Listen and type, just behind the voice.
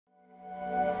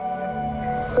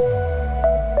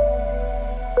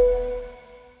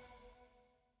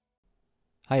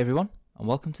Hi everyone, and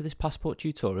welcome to this Passport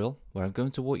tutorial where I'm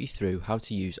going to walk you through how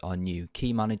to use our new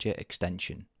Key Manager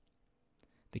extension.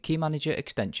 The Key Manager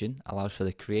extension allows for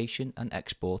the creation and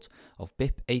export of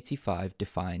BIP85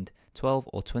 defined 12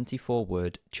 or 24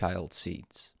 word child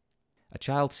seeds. A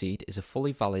child seed is a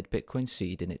fully valid Bitcoin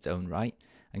seed in its own right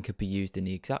and can be used in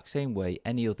the exact same way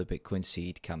any other Bitcoin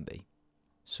seed can be.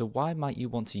 So why might you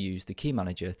want to use the Key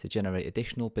Manager to generate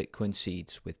additional Bitcoin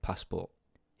seeds with Passport?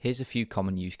 Here's a few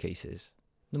common use cases.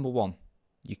 Number 1.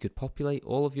 You could populate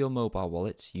all of your mobile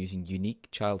wallets using unique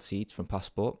child seeds from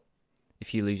Passport.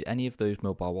 If you lose any of those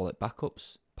mobile wallet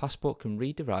backups, Passport can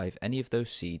re-derive any of those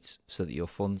seeds so that your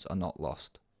funds are not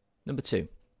lost. Number 2.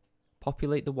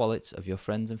 Populate the wallets of your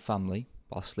friends and family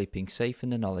while sleeping safe in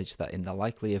the knowledge that in the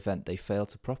likely event they fail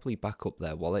to properly back up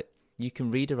their wallet, you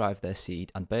can re-derive their seed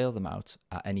and bail them out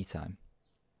at any time.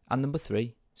 And number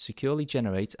 3. Securely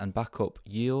generate and back up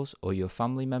yours or your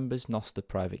family members' Nostr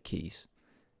private keys.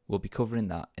 We'll be covering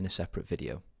that in a separate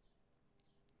video.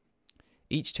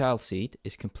 Each child seed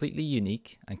is completely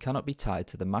unique and cannot be tied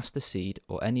to the master seed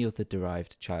or any other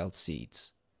derived child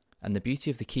seeds. And the beauty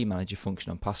of the Key Manager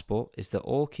function on Passport is that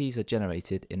all keys are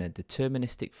generated in a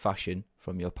deterministic fashion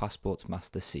from your Passport's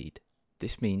master seed.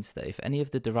 This means that if any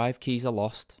of the derived keys are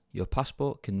lost, your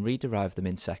Passport can re-derive them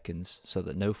in seconds so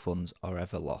that no funds are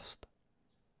ever lost.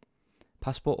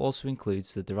 Passport also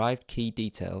includes the derived key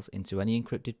details into any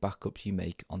encrypted backups you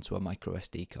make onto a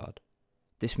microSD card.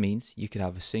 This means you can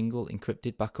have a single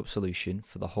encrypted backup solution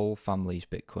for the whole family's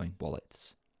Bitcoin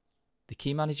wallets. The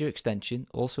Key Manager extension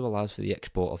also allows for the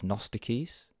export of Nostr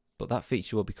keys, but that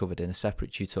feature will be covered in a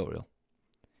separate tutorial.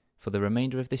 For the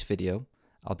remainder of this video,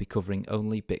 I'll be covering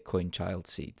only Bitcoin child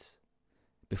seeds.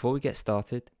 Before we get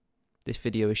started, this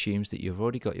video assumes that you've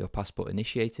already got your Passport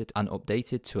initiated and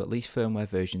updated to at least firmware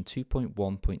version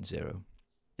 2.1.0.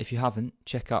 If you haven't,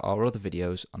 check out our other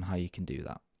videos on how you can do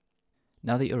that.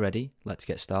 Now that you're ready, let's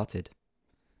get started.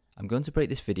 I'm going to break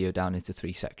this video down into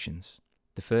 3 sections.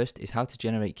 The first is how to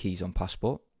generate keys on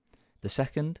Passport. The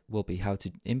second will be how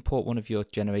to import one of your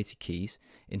generated keys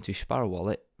into Sparrow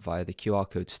wallet via the QR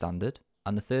code standard.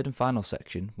 And the third and final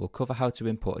section will cover how to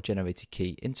import a generated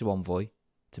key into Envoy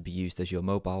to be used as your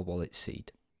mobile wallet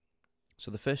seed.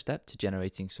 So the first step to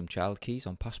generating some child keys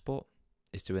on Passport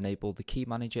is to enable the Key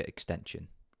Manager extension.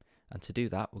 And to do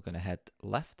that, we're going to head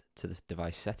left to the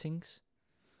device settings,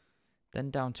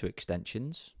 then down to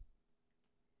extensions,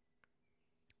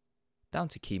 down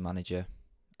to Key Manager,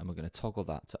 and we're going to toggle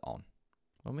that to on.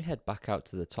 When we head back out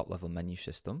to the top level menu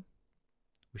system,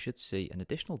 we should see an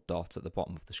additional dot at the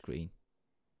bottom of the screen,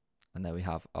 and there we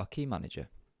have our Key Manager.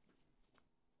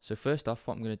 So first off,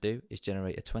 what I'm going to do is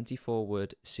generate a 24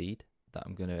 word seed that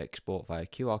I'm going to export via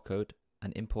QR code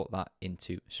and import that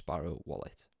into Sparrow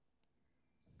wallet.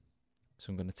 So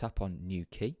I'm going to tap on New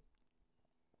Key.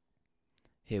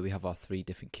 Here we have our 3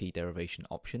 different key derivation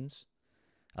options.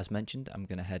 As mentioned, I'm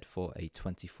going to head for a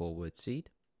 24 word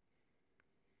seed.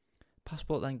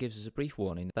 Passport then gives us a brief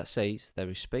warning that says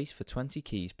there is space for 20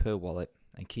 keys per wallet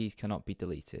and keys cannot be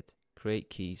deleted.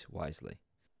 Create keys wisely.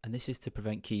 And this is to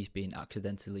prevent keys being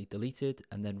accidentally deleted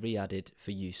and then re-added for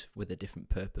use with a different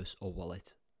purpose or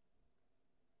wallet.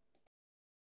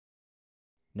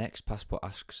 Next, Passport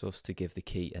asks us to give the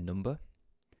key a number.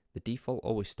 The default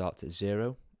always starts at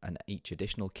 0 and each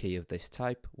additional key of this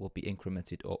type will be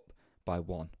incremented up by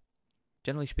 1.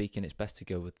 Generally speaking, it's best to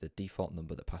go with the default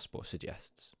number that Passport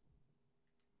suggests.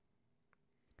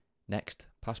 Next,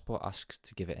 Passport asks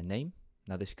to give it a name.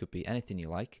 Now this could be anything you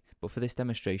like, but for this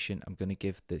demonstration I'm going to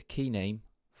give the key name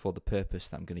for the purpose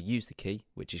that I'm going to use the key,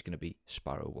 which is going to be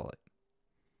Sparrow wallet.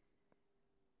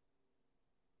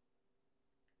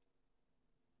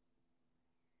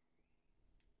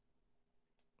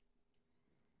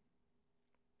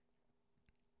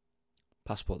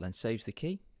 Passport then saves the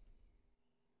key,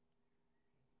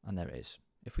 and there it is.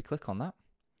 If we click on that,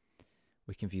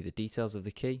 we can view the details of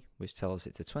the key, which tells us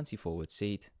it's a 24 word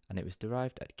seed and it was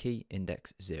derived at key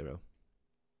index 0.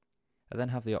 I then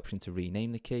have the option to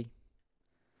rename the key.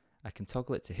 I can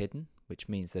toggle it to hidden, which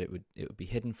means that it would be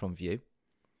hidden from view.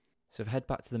 So if I head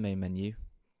back to the main menu,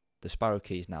 the Sparrow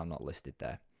key is now not listed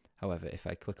there. However, if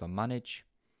I click on Manage,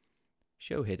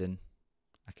 Show Hidden,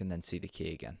 I can then see the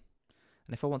key again.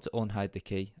 And if I want to unhide the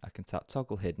key, I can tap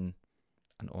Toggle Hidden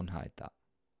and unhide that.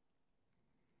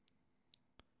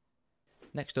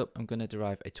 Next up, I'm going to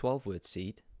derive a 12 word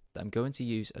seed that I'm going to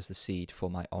use as the seed for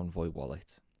my Envoy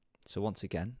wallet. So once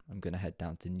again, I'm going to head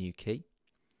down to New Key.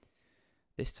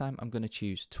 This time I'm going to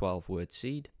choose 12 word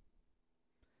seed.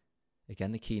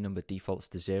 Again, the key number defaults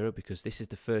to 0 because this is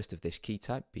the first of this key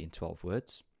type, being 12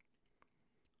 words.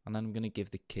 And then I'm going to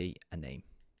give the key a name.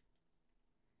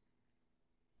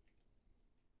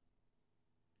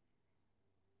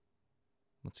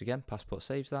 Once again, Passport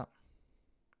saves that.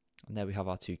 And there we have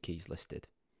our two keys listed.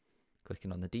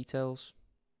 Clicking on the details,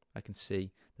 I can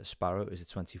see that Sparrow is a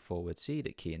 24-word seed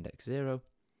at key index 0.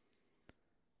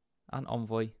 And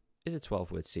Envoy is a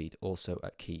 12-word seed also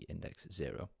at key index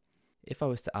 0. If I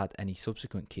was to add any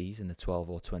subsequent keys in the 12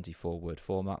 or 24-word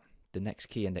format, the next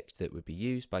key index that would be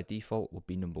used by default would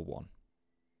be number 1.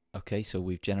 Okay, so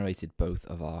we've generated both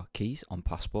of our keys on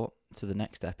Passport. So the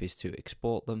next step is to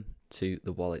export them to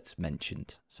the wallets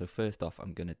mentioned. So first off,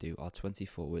 I'm going to do our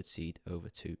 24-word seed over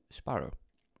to Sparrow.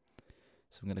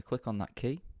 So I'm going to click on that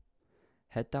key,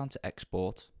 head down to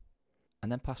export,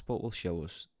 and then Passport will show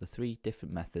us the 3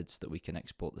 different methods that we can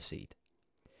export the seed.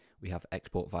 We have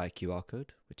export via QR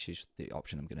code, which is the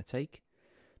option I'm going to take,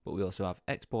 but we also have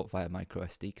export via micro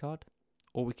SD card,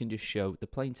 or we can just show the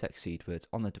plain text seed words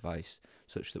on the device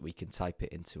such that we can type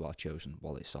it into our chosen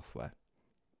wallet software.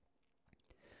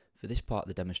 For this part of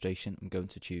the demonstration, I'm going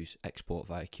to choose export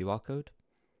via QR code.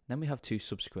 Then we have 2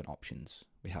 subsequent options.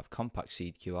 We have compact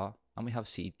SeedQR and we have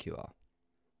SeedQR.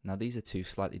 Now these are 2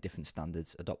 slightly different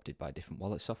standards adopted by different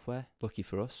wallet software. Lucky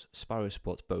for us, Sparrow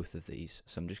supports both of these,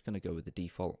 so I'm just going to go with the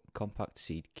default compact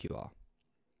SeedQR.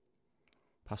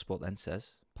 Passport then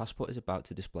says, Passport is about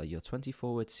to display your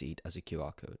 24-word seed as a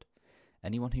QR code.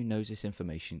 Anyone who knows this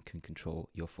information can control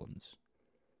your funds.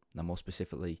 Now more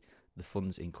specifically, the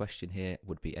funds in question here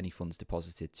would be any funds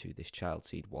deposited to this child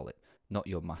seed wallet, not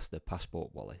your master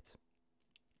Passport wallet.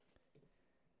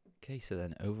 Okay, so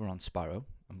then over on Sparrow,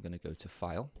 I'm going to go to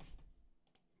File,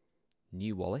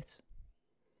 New Wallet,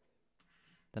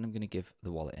 then I'm going to give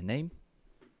the wallet a name,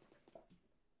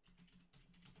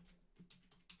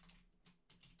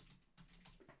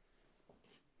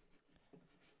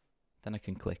 then I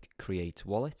can click Create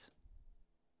Wallet.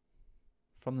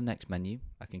 From the next menu,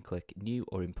 I can click New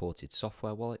or Imported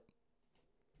Software Wallet,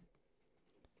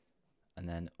 and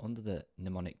then under the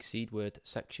mnemonic seed word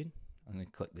section, I'm going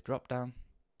to click the drop down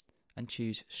and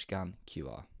choose Scan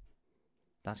QR.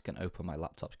 That's going to open my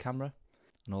laptop's camera,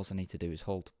 and all I need to do is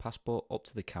hold Passport up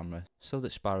to the camera so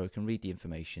that Sparrow can read the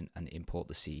information and import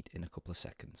the seed in a couple of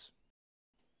seconds.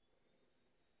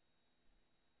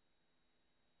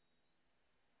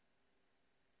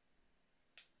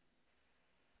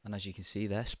 And as you can see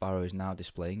there, Sparrow is now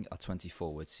displaying a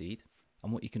 24-word seed.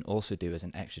 And what you can also do as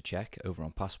an extra check over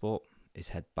on Passport is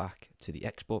head back to the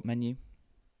export menu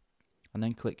and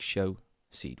then click Show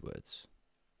Seed Words.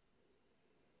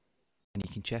 And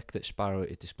you can check that Sparrow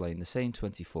is displaying the same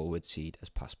 24-word seed as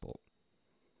Passport.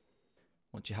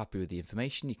 Once you're happy with the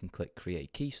information, you can click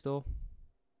Create Key Store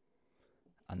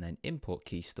and then Import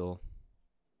Key Store.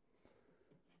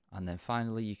 And then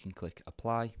finally you can click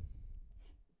Apply.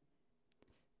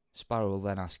 Sparrow will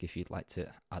then ask if you'd like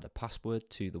to add a password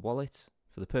to the wallet.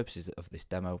 For the purposes of this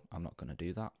demo, I'm not going to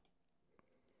do that.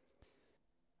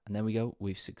 And there we go,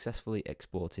 we've successfully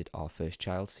exported our first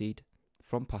child seed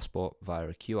from Passport via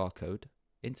a QR code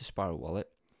into Sparrow Wallet,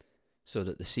 so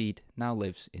that the seed now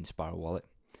lives in Sparrow Wallet.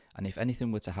 And if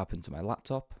anything were to happen to my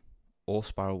laptop or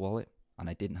Sparrow Wallet, and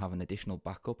I didn't have an additional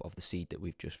backup of the seed that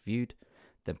we've just viewed,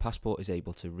 then Passport is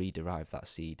able to re-derive that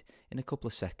seed in a couple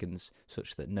of seconds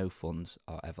such that no funds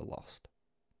are ever lost.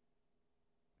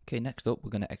 Okay, next up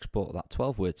we're going to export that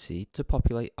 12-word seed to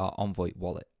populate our Envoy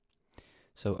wallet.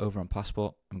 So over on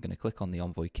Passport, I'm going to click on the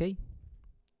Envoy key,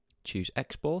 choose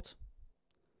Export,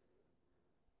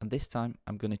 and this time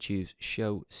I'm going to choose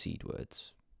Show Seed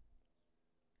Words.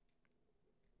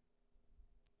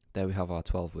 There we have our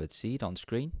 12-word seed on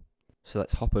screen. So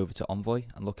let's hop over to Envoy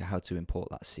and look at how to import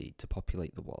that seed to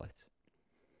populate the wallet.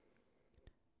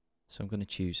 So I'm going to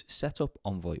choose Set Up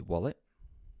Envoy Wallet.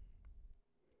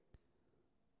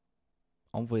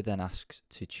 Envoy then asks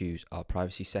to choose our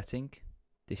privacy setting.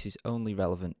 This is only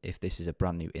relevant if this is a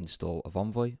brand new install of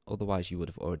Envoy, otherwise you would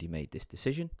have already made this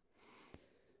decision.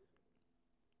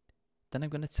 Then I'm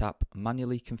going to tap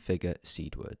Manually Configure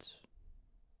Seed Words.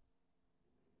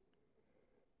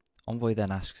 Envoy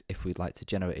then asks if we'd like to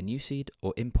generate a new seed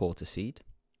or import a seed.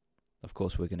 Of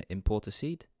course, we're going to import a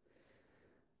seed.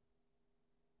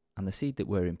 And the seed that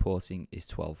we're importing is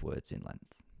 12 words in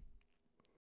length.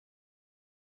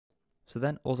 So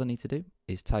then all I need to do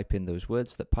is type in those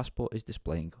words that Passport is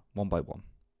displaying one by one.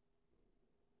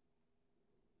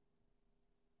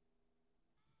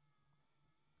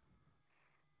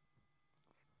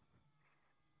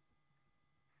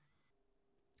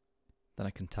 Then I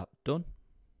can tap Done.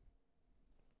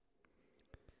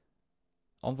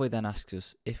 Envoy then asks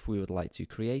us if we would like to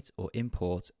create or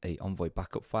import a Envoy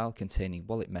backup file containing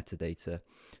wallet metadata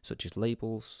such as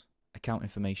labels, account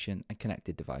information and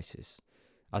connected devices.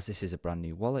 As this is a brand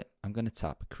new wallet, I'm going to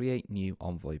tap Create New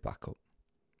Envoy Backup.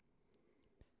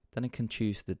 Then I can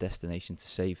choose the destination to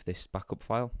save this backup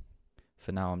file.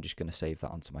 For now, I'm just going to save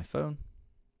that onto my phone.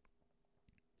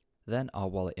 Then our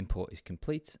wallet import is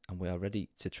complete and we are ready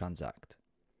to transact.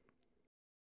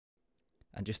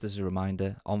 And just as a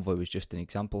reminder, Envoy was just an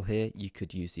example here. You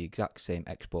could use the exact same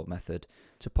export method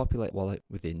to Populate wallet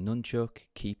within Nunchuk,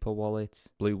 Keeper wallet,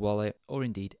 Blue wallet, or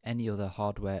indeed any other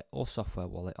hardware or software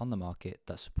wallet on the market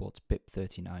that supports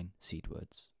BIP39 seed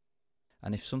words.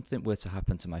 And if something were to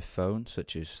happen to my phone,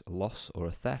 such as a loss or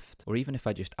a theft, or even if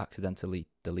I just accidentally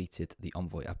deleted the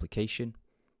Envoy application,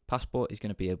 Passport is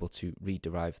going to be able to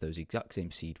re-derive those exact same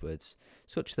seed words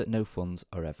such that no funds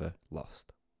are ever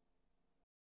lost.